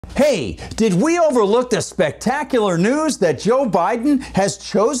Hey, did we overlook the spectacular news that Joe Biden has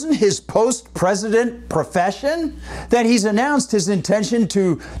chosen his post-president profession? That he's announced his intention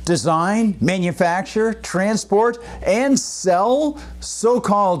to design, manufacture, transport, and sell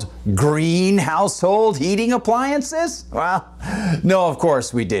so-called green household heating appliances? Well, no, of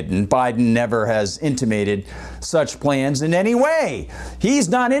course we didn't. Biden never has intimated such plans in any way. He's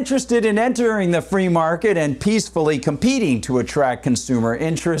not interested in entering the free market and peacefully competing to attract consumer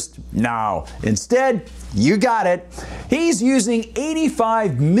interest. No. Instead, you got it. He's using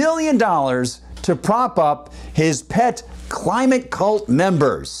 $85 million to prop up his pet climate cult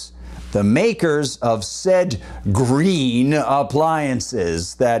members, the makers of said green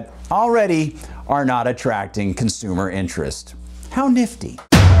appliances that already are not attracting consumer interest. How nifty.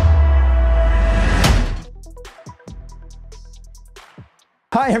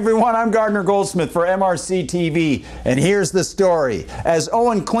 Hi everyone, I'm Gardner Goldsmith for MRC TV, and here's the story. As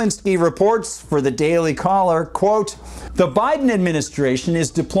Owen Klinsky reports for the Daily Caller, quote, the Biden administration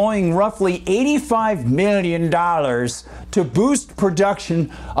is deploying roughly $85 million to boost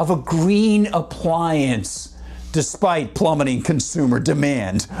production of a green appliance, despite plummeting consumer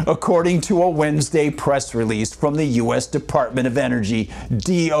demand, according to a Wednesday press release from the U.S. Department of Energy,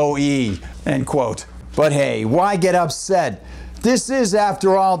 DOE, end quote. But hey, why get upset? This is,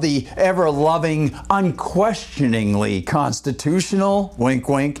 after all, the ever-loving, unquestioningly constitutional, wink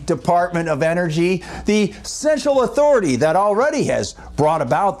wink, Department of Energy, the central authority that already has brought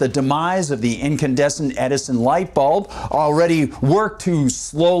about the demise of the incandescent Edison light bulb, already worked to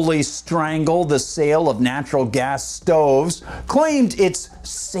slowly strangle the sale of natural gas stoves, claimed it's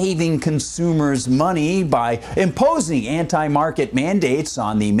saving consumers money by imposing anti-market mandates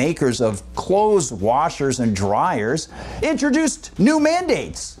on the makers of clothes washers and dryers, introduced new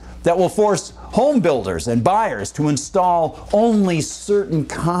mandates that will force home builders and buyers to install only certain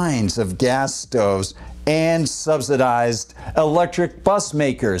kinds of gas stoves, and subsidized electric bus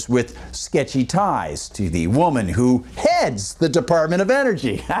makers with sketchy ties to the woman who heads the Department of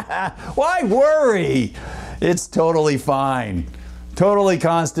Energy. Why worry? It's totally fine, totally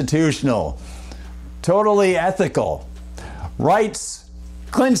constitutional, totally ethical. Writes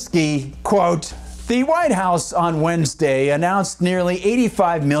Klinsky, quote, the White House on Wednesday announced nearly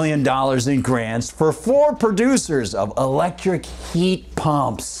 $85 million in grants for 4 producers of electric heat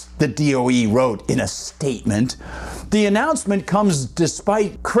pumps, the DOE wrote in a statement. The announcement comes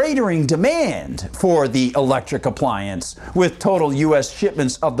despite cratering demand for the electric appliance, with total U.S.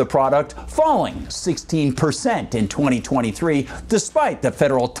 shipments of the product falling 16% in 2023, despite the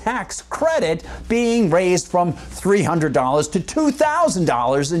federal tax credit being raised from $300 to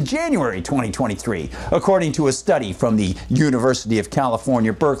 $2,000 in January 2023, according to a study from the University of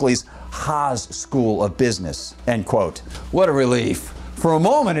California, Berkeley's Haas School of Business, end quote. What a relief. For a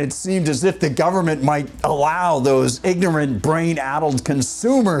moment, it seemed as if the government might allow those ignorant, brain-addled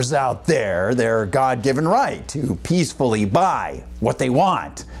consumers out there their God-given right to peacefully buy what they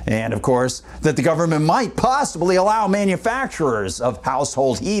want. And, of course, that the government might possibly allow manufacturers of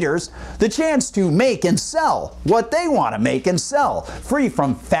household heaters the chance to make and sell what they want to make and sell, free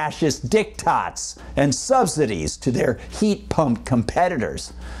from fascist diktats and subsidies to their heat pump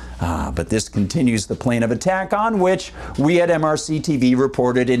competitors. But this continues the plan of attack on which we at MRCTV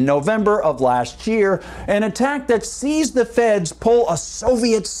reported in November of last year, an attack that sees the feds pull a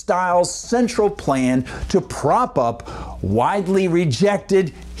Soviet-style central plan to prop up widely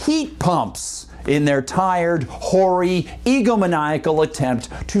rejected heat pumps in their tired, hoary, egomaniacal attempt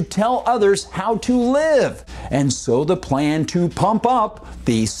to tell others how to live. And so the plan to pump up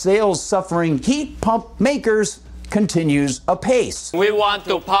the sales-suffering heat pump makers continues apace. We want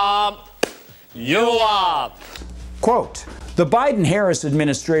to pump you up. Quote, the Biden-Harris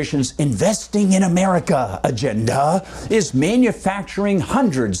administration's Investing in America agenda is manufacturing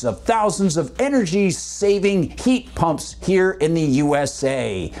hundreds of thousands of energy-saving heat pumps here in the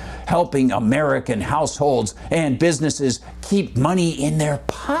USA, helping American households and businesses keep money in their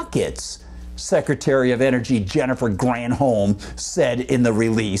pockets, Secretary of Energy Jennifer Granholm said in the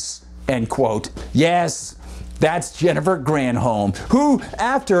release, end quote. Yes, that's Jennifer Granholm, who,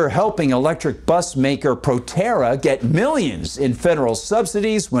 after helping electric bus maker Proterra get millions in federal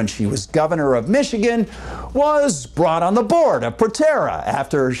subsidies when she was governor of Michigan, was brought on the board of Proterra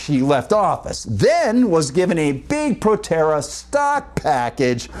after she left office, then was given a big Proterra stock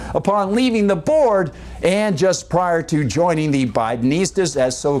package upon leaving the board and just prior to joining the Bidenistas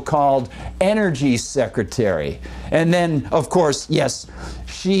as so-called energy secretary. And then, of course, yes,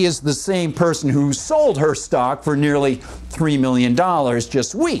 she is the same person who sold her stock for nearly $3 million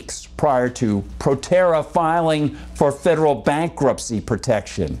just weeks prior to Proterra filing for federal bankruptcy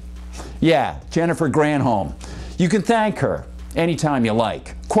protection. Yeah, Jennifer Granholm. You can thank her anytime you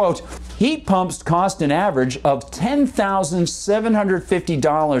like. Quote, heat pumps cost an average of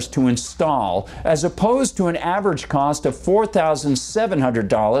 $10,750 to install, as opposed to an average cost of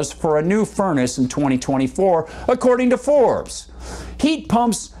 $4,700 for a new furnace in 2024, according to Forbes. Heat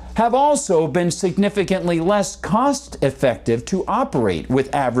pumps have also been significantly less cost-effective to operate,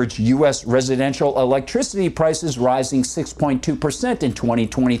 with average U.S. residential electricity prices rising 6.2% in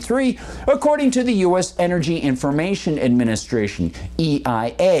 2023, according to the U.S. Energy Information Administration,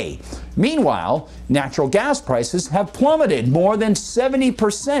 EIA. Meanwhile, natural gas prices have plummeted more than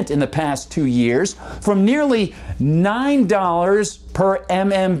 70% in the past 2 years, from nearly $9 per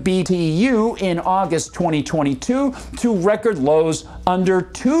MMBTU in August 2022 to record lows under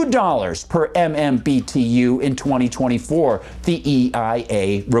 $2 per MMBTU in 2024, the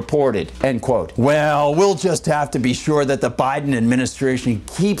EIA reported, end quote. Well, we'll just have to be sure that the Biden administration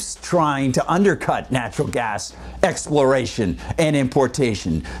keeps trying to undercut natural gas exploration and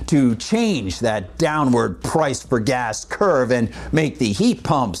importation to change that downward price for gas curve and make the heat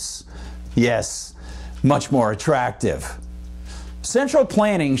pumps, yes, much more attractive. Central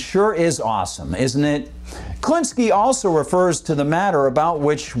planning sure is awesome, isn't it? Klinsky also refers to the matter about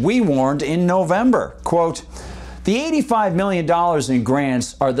which we warned in November. Quote, the $85 million in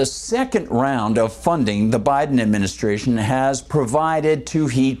grants are the second round of funding the Biden administration has provided to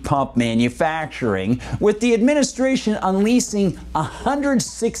heat pump manufacturing, with the administration unleashing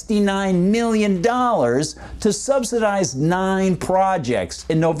 $169 million to subsidize 9 projects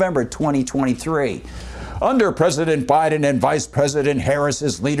in November 2023. Under President Biden and Vice President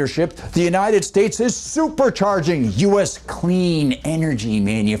Harris's leadership, the United States is supercharging U.S. clean energy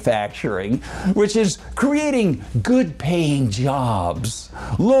manufacturing, which is creating good-paying jobs,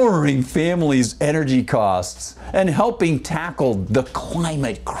 lowering families' energy costs, and helping tackle the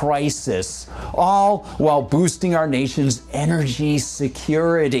climate crisis, all while boosting our nation's energy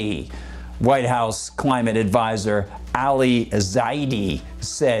security. White House climate advisor Ali Zaidi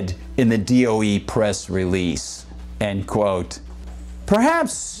said in the DOE press release, end quote.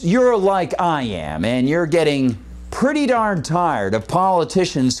 Perhaps you're like I am, and you're getting pretty darn tired of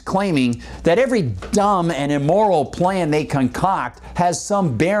politicians claiming that every dumb and immoral plan they concoct has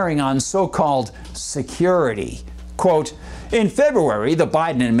some bearing on so-called security. Quote, in February, the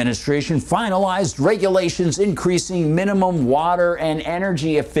Biden administration finalized regulations increasing minimum water and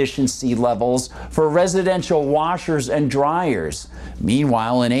energy efficiency levels for residential washers and dryers.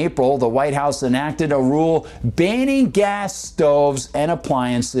 Meanwhile, in April, the White House enacted a rule banning gas stoves and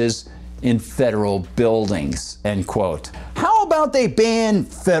appliances in federal buildings, end quote. How about they ban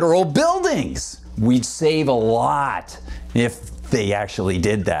federal buildings? We'd save a lot if they actually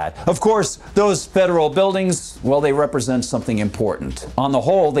did that. Of course, those federal buildings, well, they represent something important. On the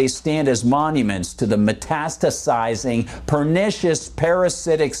whole, they stand as monuments to the metastasizing, pernicious,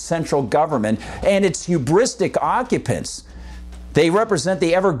 parasitic central government and its hubristic occupants. They represent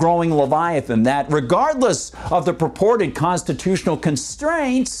the ever-growing Leviathan that, regardless of the purported constitutional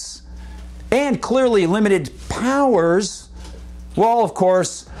constraints and clearly limited powers, well, of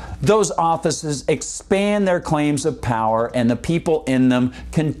course, those offices expand their claims of power, and the people in them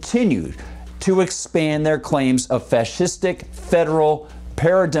continue to expand their claims of fascistic, federal,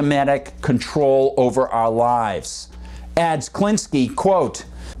 paradigmatic control over our lives. Adds Klinsky, quote,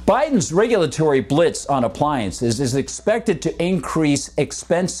 Biden's regulatory blitz on appliances is expected to increase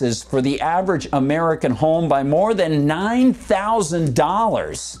expenses for the average American home by more than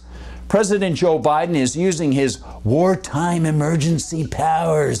 $9,000. President Joe Biden is using his wartime emergency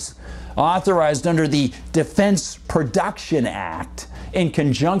powers, authorized under the Defense Production Act, in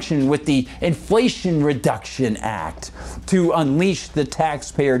conjunction with the Inflation Reduction Act, to unleash the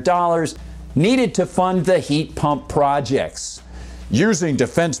taxpayer dollars needed to fund the heat pump projects. Using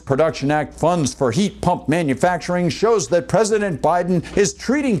Defense Production Act funds for heat pump manufacturing shows that President Biden is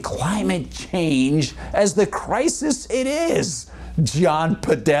treating climate change as the crisis it is, John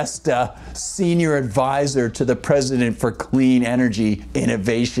Podesta, senior advisor to the President for Clean Energy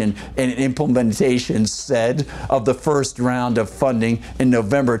Innovation and Implementation, said of the first round of funding in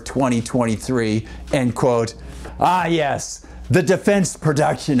November 2023, end quote. Ah, yes, the Defense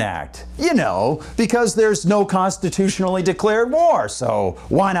Production Act. You know, because there's no constitutionally declared war, so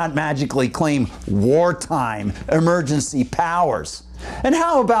why not magically claim wartime emergency powers? And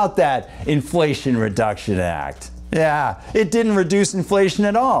how about that Inflation Reduction Act? Yeah, it didn't reduce inflation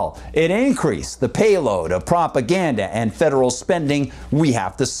at all. It increased the payload of propaganda and federal spending we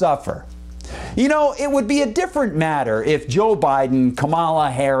have to suffer. You know, it would be a different matter if Joe Biden,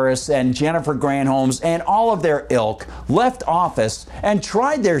 Kamala Harris, and Jennifer Granholm and all of their ilk left office and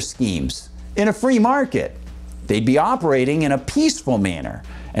tried their schemes in a free market. They'd be operating in a peaceful manner,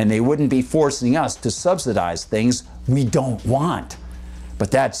 and they wouldn't be forcing us to subsidize things we don't want.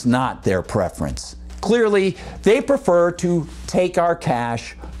 But that's not their preference. Clearly, they prefer to take our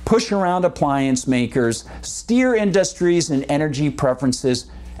cash, push around appliance makers, steer industries and energy preferences,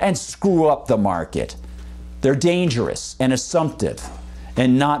 and screw up the market. They're dangerous and assumptive,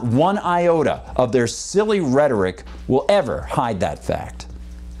 and not one iota of their silly rhetoric will ever hide that fact.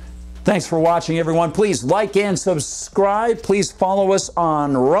 Thanks for watching, everyone. Please like and subscribe. Please follow us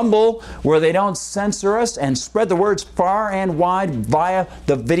on Rumble, where they don't censor us, and spread the words far and wide via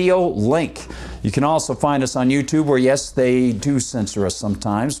the video link. You can also find us on YouTube, where, yes, they do censor us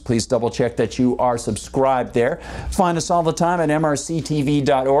sometimes. Please double check that you are subscribed there. Find us all the time at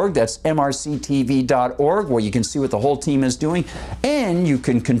MRCTV.org. That's MRCTV.org, where you can see what the whole team is doing, and you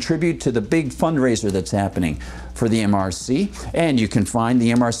can contribute to the big fundraiser that's happening for the MRC, and you can find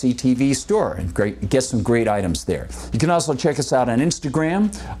the MRC TV store and get some great items there. You can also check us out on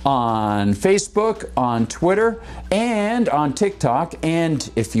Instagram, on Facebook, on Twitter, and on TikTok. And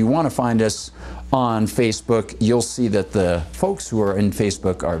if you want to find us on Facebook, you'll see that the folks who are in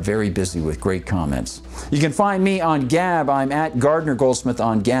Facebook are very busy with great comments. You can find me on Gab. I'm at Gardner Goldsmith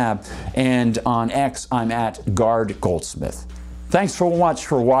on Gab, and on X, I'm at Gard Goldsmith. Thanks so much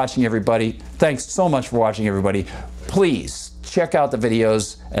for watching, everybody. Thanks so much for watching, everybody. Please check out the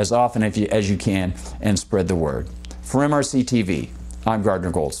videos as often as you can and spread the word. For MRC TV, I'm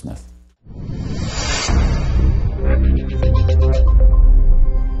Gardner Goldsmith.